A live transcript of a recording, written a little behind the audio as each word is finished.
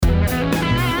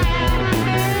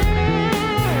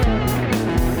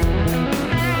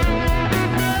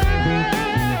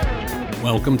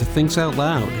Welcome to Thinks Out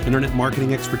Loud, internet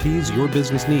marketing expertise your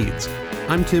business needs.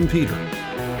 I'm Tim Peter.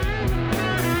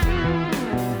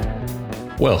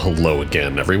 Well, hello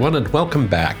again, everyone, and welcome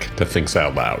back to Thinks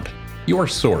Out Loud, your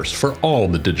source for all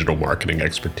the digital marketing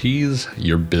expertise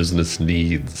your business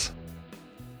needs.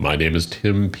 My name is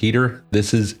Tim Peter.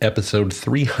 This is episode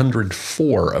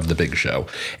 304 of The Big Show.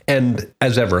 And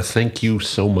as ever, thank you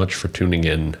so much for tuning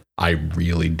in. I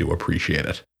really do appreciate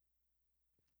it.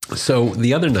 So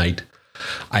the other night,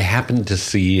 I happened to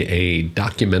see a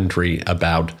documentary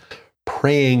about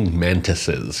praying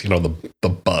mantises, the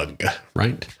bug,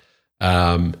 right?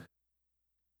 And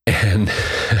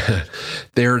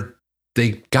they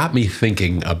got me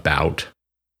thinking about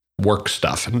work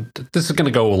stuff. And this is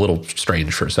going to go a little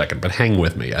strange for a second, but hang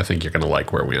with me. I think you're going to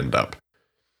like where we end up.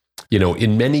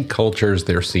 In many cultures,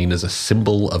 they're seen as a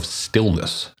symbol of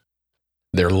stillness.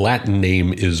 Their Latin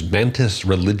name is Mantis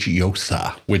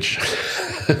religiosa, which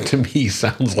to me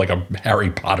sounds like a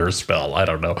Harry Potter spell. I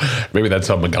don't know. Maybe that's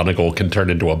how McGonagall can turn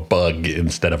into a bug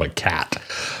instead of a cat.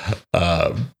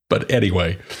 But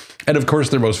anyway, and of course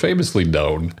they're most famously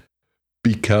known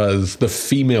because the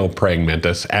female praying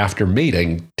mantis, after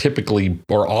mating, typically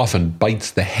or often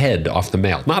bites the head off the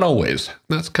male. Not always.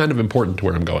 That's kind of important to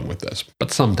where I'm going with this, but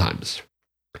sometimes.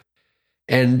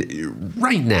 And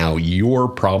right now, you're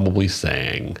probably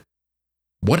saying,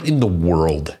 what in the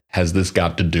world has this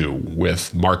got to do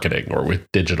with marketing or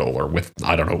with digital or with,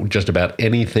 I don't know, just about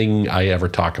anything I ever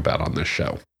talk about on this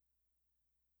show?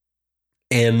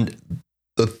 And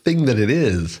the thing that it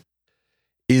is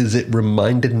it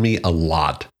reminded me a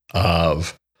lot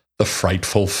of the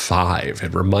Frightful Five.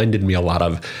 It reminded me a lot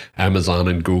of Amazon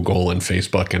and Google and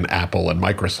Facebook and Apple and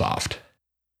Microsoft.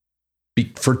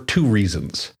 For two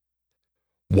reasons.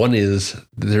 One is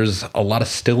there's a lot of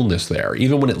stillness there.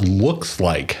 Even when it looks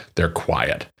like they're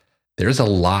quiet, there's a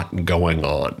lot going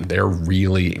on. They're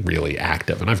really, really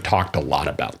active. And I've talked a lot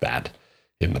about that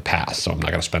in the past, so I'm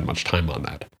not going to spend much time on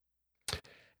that.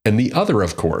 And the other,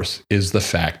 of course, is the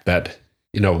fact that,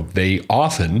 they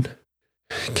often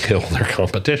kill their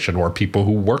competition or people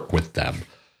who work with them.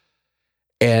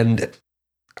 And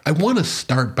I want to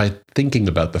start by thinking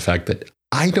about the fact that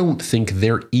I don't think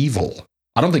they're evil.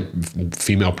 I don't think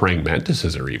female praying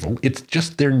mantises are evil. It's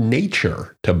just their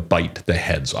nature to bite the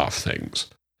heads off things.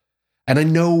 And I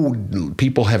know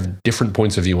people have different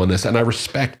points of view on this, and I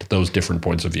respect those different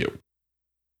points of view.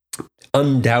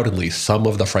 Undoubtedly, some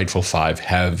of the Frightful Five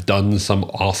have done some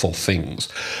awful things.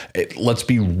 Let's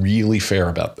be really fair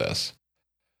about this.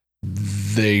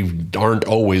 They aren't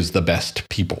always the best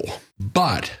people,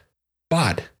 but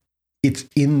it's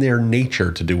in their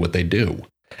nature to do what they do.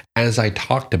 As I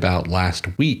talked about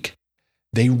last week,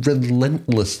 they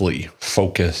relentlessly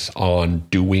focus on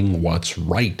doing what's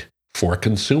right for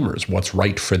consumers, what's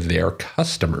right for their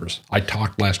customers. I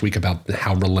talked last week about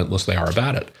how relentless they are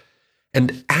about it.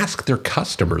 And ask their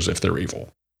customers if they're evil.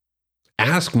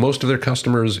 Ask most of their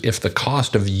customers if the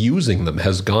cost of using them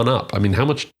has gone up. I mean, how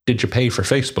much did you pay for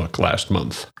Facebook last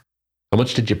month? How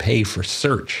much did you pay for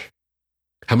search?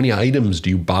 How many items do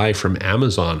you buy from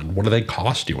Amazon, and what do they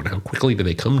cost you, and how quickly do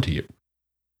they come to you?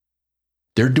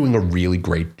 They're doing a really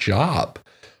great job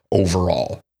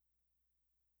overall.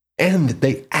 And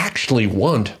they actually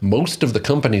want most of the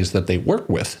companies that they work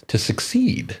with to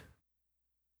succeed.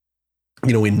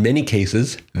 In many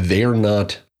cases, they're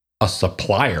not a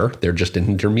supplier, they're just an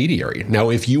intermediary. Now,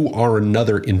 if you are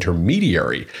another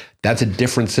intermediary, that's a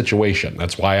different situation.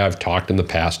 That's why I've talked in the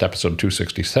past, episode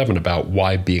 267, about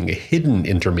why being a hidden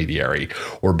intermediary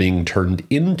or being turned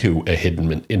into a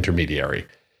hidden intermediary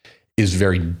is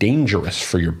very dangerous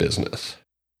for your business.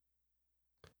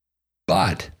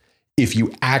 But if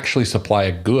you actually supply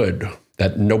a good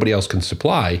that nobody else can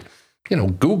supply,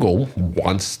 Google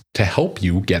wants to help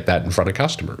you get that in front of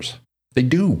customers. They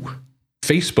do.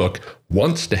 Facebook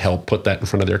wants to help put that in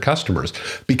front of their customers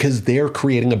because they're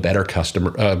creating a better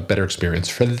experience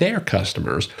for their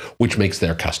customers, which makes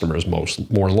their customers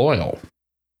more loyal.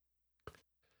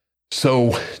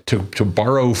 So to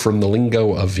borrow from the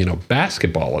lingo of,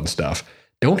 basketball and stuff,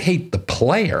 don't hate the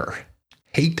player,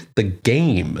 hate the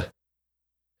game.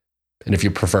 And if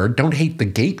you prefer, don't hate the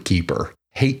gatekeeper,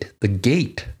 hate the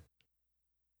gate.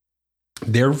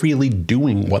 They're really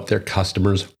doing what their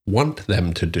customers want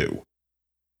them to do.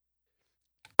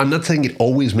 I'm not saying it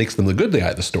always makes them the good guy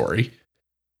of the story,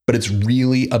 but it's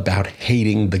really about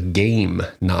hating the game,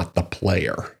 not the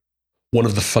player. One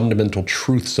of the fundamental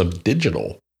truths of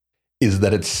digital is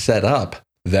that it's set up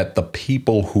that the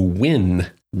people who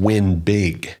win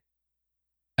big,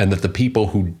 and that the people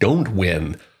who don't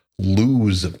win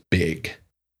lose big.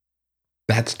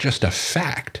 That's just a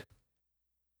fact.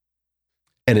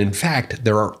 And in fact,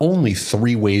 there are only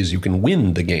 3 ways you can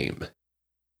win the game.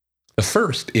 The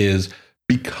first is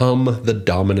become the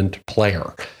dominant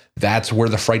player. That's where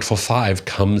the Frightful Five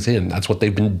comes in. That's what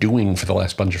they've been doing for the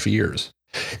last bunch of years.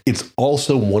 It's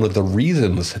also one of the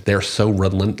reasons they're so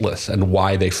relentless and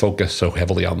why they focus so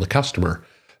heavily on the customer,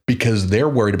 because they're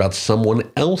worried about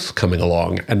someone else coming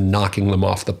along and knocking them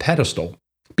off the pedestal,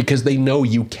 because they know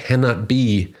you cannot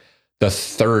be the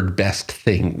third best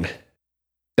thing.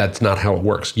 That's not how it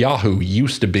works. Yahoo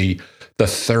used to be the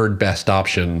third best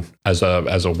option as a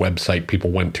website people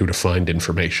went to find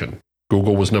information.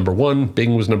 Google was number 1,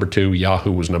 Bing was number 2,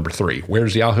 Yahoo was number 3.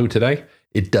 Where's Yahoo today?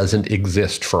 It doesn't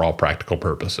exist for all practical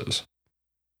purposes.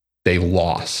 They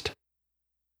lost.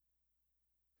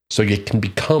 So you can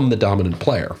become the dominant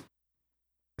player.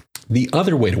 The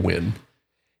other way to win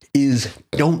is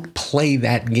don't play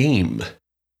that game.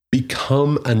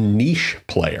 Become a niche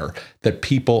player that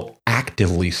people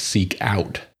actively seek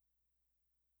out.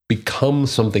 Become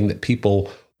something that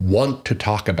people want to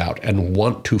talk about and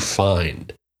want to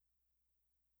find.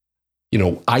 You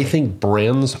know, I think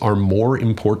brands are more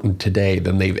important today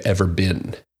than they've ever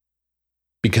been.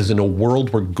 Because in a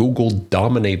world where Google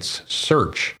dominates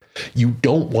search, you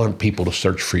don't want people to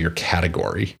search for your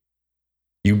category.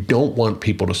 You don't want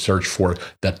people to search for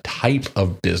the type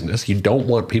of business. You don't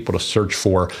want people to search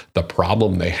for the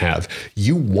problem they have.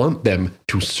 You want them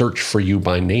to search for you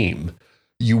by name.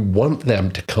 You want them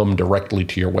to come directly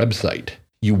to your website.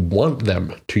 You want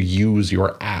them to use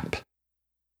your app.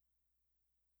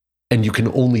 And you can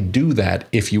only do that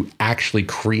if you actually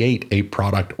create a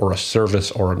product or a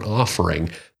service or an offering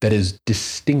that is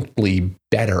distinctly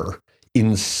better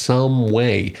in some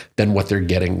way than what they're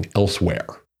getting elsewhere.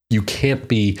 You can't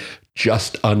be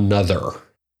just another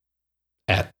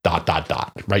at ...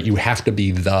 right? You have to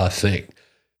be the thing.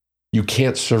 You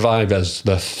can't survive as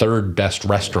the third best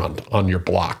restaurant on your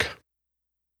block.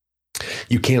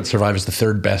 You can't survive as the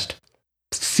third best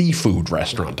seafood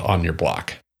restaurant on your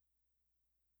block.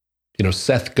 You know,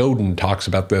 Seth Godin talks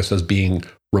about this as being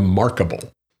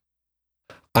remarkable.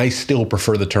 I still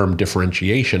prefer the term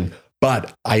differentiation,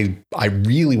 but I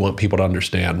really want people to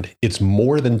understand it's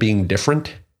more than being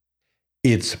different.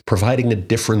 It's providing a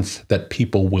difference that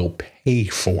people will pay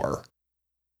for.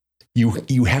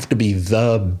 You have to be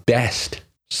the best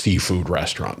seafood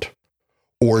restaurant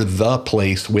or the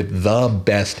place with the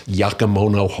best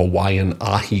Yakimono Hawaiian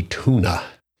ahi tuna,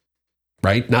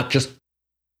 right? Not just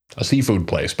a seafood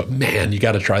place, but man, you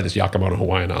got to try this Yakimono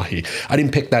Hawaiian ahi. I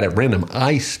didn't pick that at random.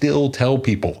 I still tell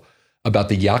people about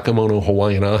the Yakimono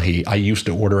Hawaiian ahi I used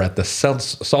to order at the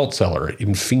Salt Cellar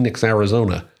in Phoenix,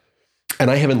 Arizona. And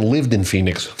I haven't lived in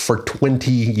Phoenix for 20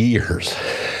 years,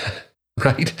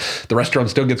 right? The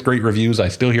restaurant still gets great reviews. I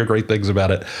still hear great things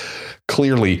about it.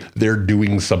 Clearly, they're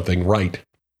doing something right.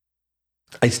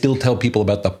 I still tell people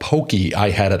about the poke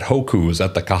I had at Hoku's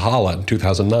at the Kahala in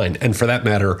 2009. And for that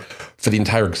matter, for the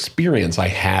entire experience I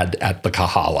had at the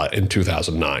Kahala in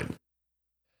 2009.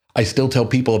 I still tell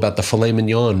people about the filet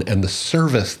mignon and the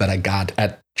service that I got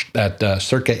at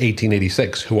Circa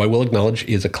 1886, who I will acknowledge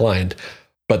is a client,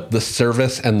 but the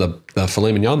service and the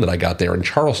filet mignon that I got there in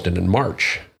Charleston in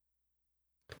March.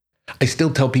 I still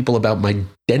tell people about my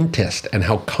dentist and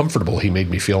how comfortable he made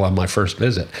me feel on my first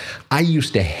visit. I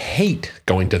used to hate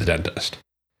going to the dentist.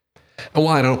 And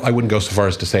while I wouldn't go so far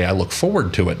as to say I look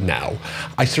forward to it now,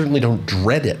 I certainly don't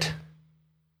dread it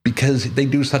because they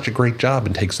do such a great job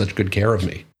and take such good care of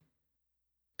me.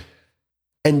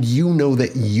 And you know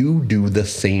that you do the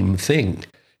same thing.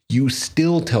 You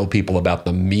still tell people about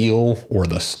the meal or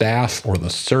the staff or the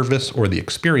service or the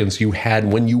experience you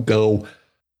had when you go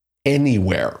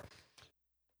anywhere.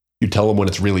 You tell them when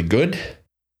it's really good,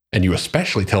 and you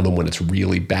especially tell them when it's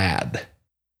really bad.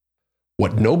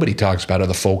 What nobody talks about are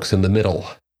the folks in the middle.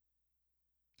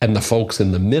 And the folks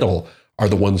in the middle are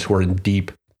the ones who are in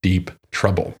deep, deep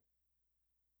trouble.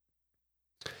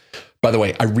 By the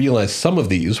way, I realize some of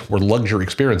these were luxury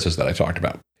experiences that I talked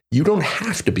about. You don't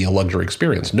have to be a luxury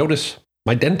experience. Notice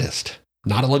my dentist,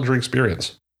 not a luxury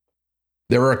experience.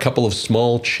 There are a couple of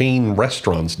small chain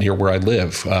restaurants near where I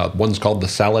live. One's called the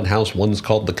Salad House, one's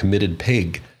called the Committed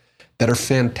Pig, that are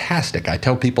fantastic. I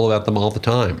tell people about them all the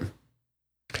time.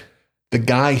 The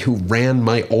guy who ran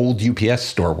my old UPS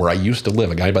store where I used to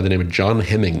live, a guy by the name of John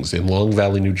Hemmings in Long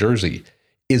Valley, New Jersey,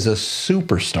 is a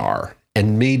superstar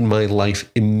and made my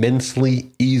life immensely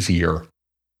easier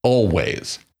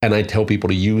always. And I tell people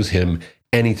to use him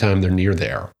anytime they're near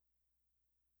there.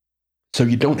 So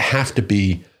you don't have to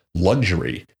be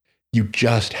luxury. You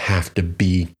just have to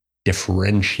be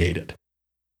differentiated.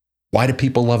 Why do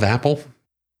people love Apple?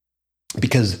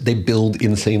 because they build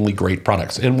insanely great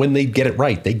products. And when they get it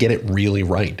right, they get it really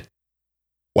right.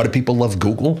 Why do people love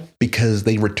Google? Because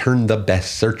they return the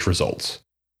best search results.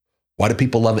 Why do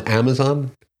people love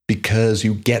Amazon? Because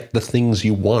you get the things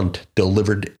you want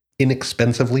delivered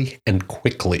inexpensively and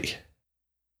quickly.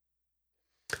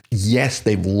 Yes,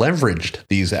 they've leveraged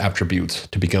these attributes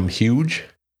to become huge,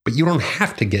 but you don't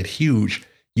have to get huge.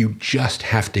 You just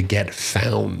have to get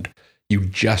found. You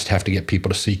just have to get people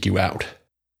to seek you out.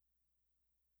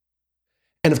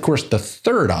 And of course, the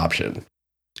third option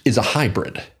is a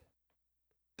hybrid.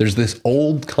 There's this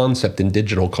old concept in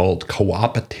digital called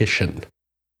co-opetition,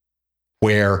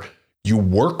 where you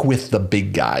work with the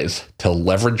big guys to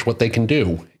leverage what they can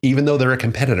do, even though they're a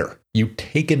competitor. You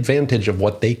take advantage of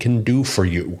what they can do for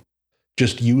you.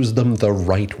 Just use them the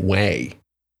right way.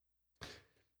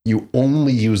 You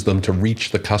only use them to reach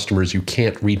the customers you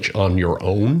can't reach on your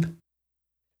own,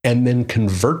 and then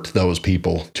convert those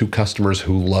people to customers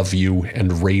who love you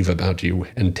and rave about you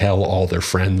and tell all their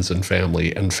friends and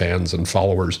family and fans and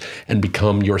followers, and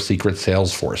become your secret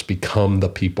sales force, become the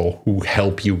people who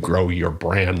help you grow your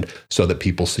brand so that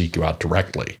people seek you out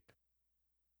directly.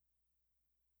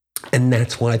 And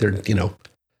that's why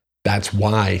that's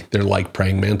why they're like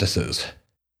praying mantises.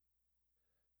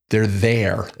 They're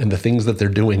there, and the things that they're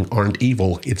doing aren't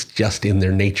evil. It's just in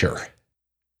their nature.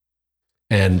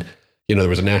 And there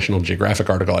was a National Geographic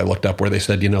article I looked up where they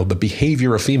said, the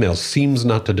behavior of females seems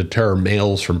not to deter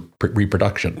males from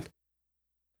reproduction.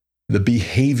 The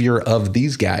behavior of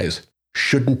these guys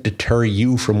shouldn't deter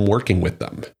you from working with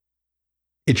them.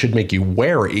 It should make you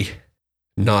wary,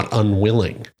 not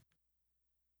unwilling.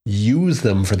 Use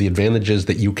them for the advantages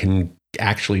that you can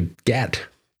actually get.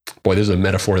 Boy, this is a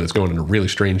metaphor that's going in a really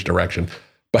strange direction.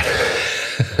 But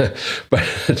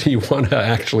you want to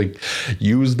actually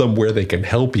use them where they can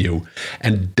help you,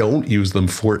 and don't use them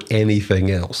for anything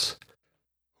else.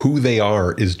 Who they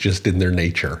are is just in their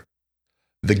nature.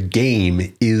 The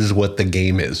game is what the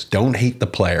game is. Don't hate the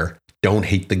player. Don't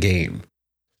hate the game.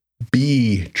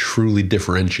 Be truly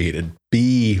differentiated.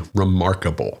 Be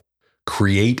remarkable.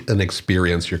 Create an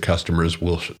experience your customers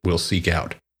will seek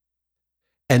out.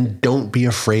 And don't be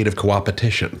afraid of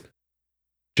co-opetition.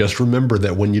 Just remember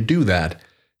that when you do that,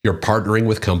 you're partnering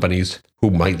with companies who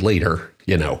might later,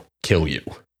 kill you.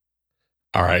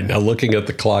 All right, now looking at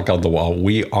the clock on the wall,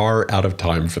 we are out of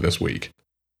time for this week.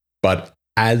 But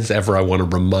as ever, I want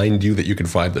to remind you that you can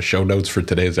find the show notes for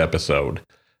today's episode,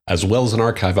 as well as an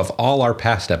archive of all our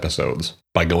past episodes,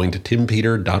 by going to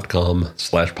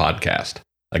timpeter.com/podcast.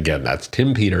 Again, that's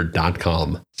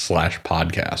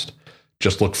timpeter.com/podcast.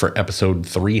 Just look for episode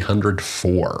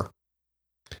 304.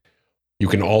 You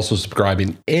can also subscribe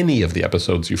in any of the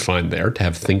episodes you find there to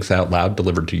have Thinks Out Loud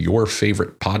delivered to your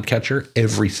favorite podcatcher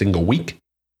every single week.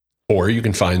 Or you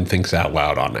can find Thinks Out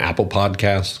Loud on Apple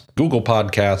Podcasts, Google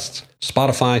Podcasts,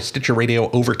 Spotify, Stitcher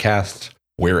Radio, Overcast,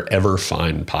 wherever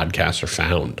fine podcasts are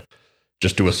found.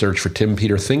 Just do a search for Tim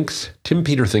Peter Thinks, Tim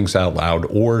Peter Thinks Out Loud,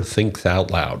 or Thinks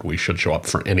Out Loud. We should show up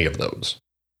for any of those.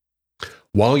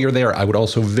 While you're there, I would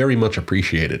also very much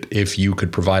appreciate it if you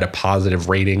could provide a positive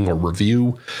rating or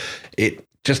review. It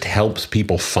just helps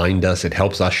people find us. It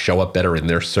helps us show up better in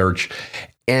their search.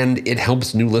 And it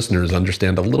helps new listeners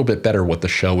understand a little bit better what the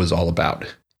show is all about.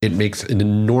 It makes an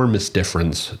enormous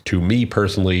difference to me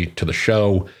personally, to the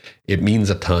show. It means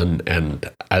a ton.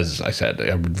 And as I said,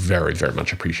 I would very, very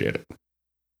much appreciate it.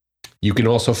 You can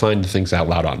also find Thinks Out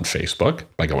Loud on Facebook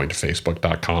by going to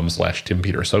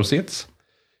facebook.com/TimPeterAssociates.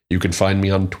 You can find me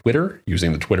on Twitter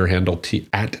using the Twitter handle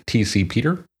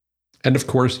 @TCPeter. And of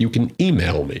course, you can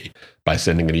email me by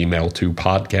sending an email to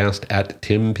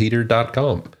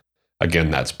podcast@timpeter.com. Again,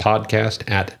 that's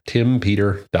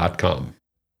podcast@timpeter.com.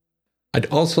 I'd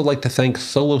also like to thank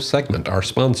Solo Segment, our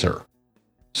sponsor.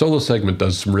 Solo Segment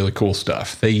does some really cool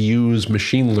stuff. They use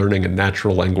machine learning and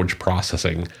natural language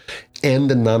processing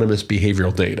and anonymous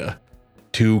behavioral data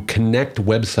to connect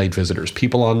website visitors,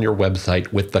 people on your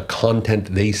website, with the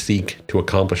content they seek to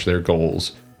accomplish their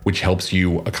goals, which helps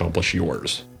you accomplish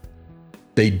yours.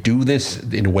 They do this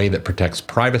in a way that protects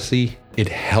privacy. It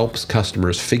helps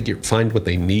customers find what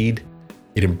they need.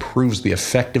 It improves the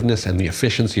effectiveness and the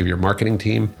efficiency of your marketing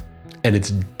team. And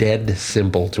it's dead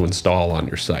simple to install on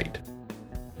your site.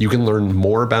 You can learn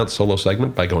more about Solo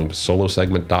Segment by going to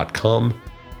solosegment.com.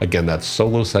 Again, that's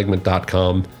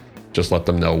solosegment.com. Just let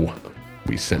them know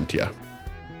we sent you.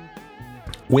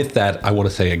 With that, I want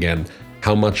to say again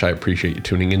how much I appreciate you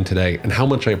tuning in today and how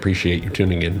much I appreciate you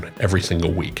tuning in every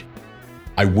single week.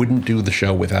 I wouldn't do the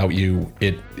show without you.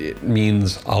 It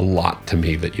means a lot to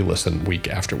me that you listen week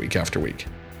after week after week.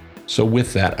 So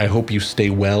with that, I hope you stay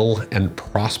well and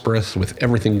prosperous with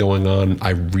everything going on. I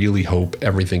really hope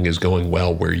everything is going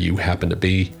well where you happen to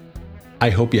be. I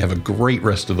hope you have a great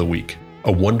rest of the week,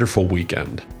 a wonderful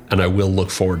weekend, and I will look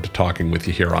forward to talking with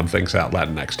you here on Thinks Out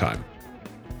Loud next time.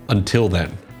 Until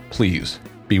then, please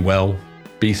be well,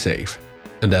 be safe,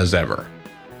 and as ever,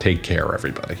 take care,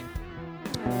 everybody.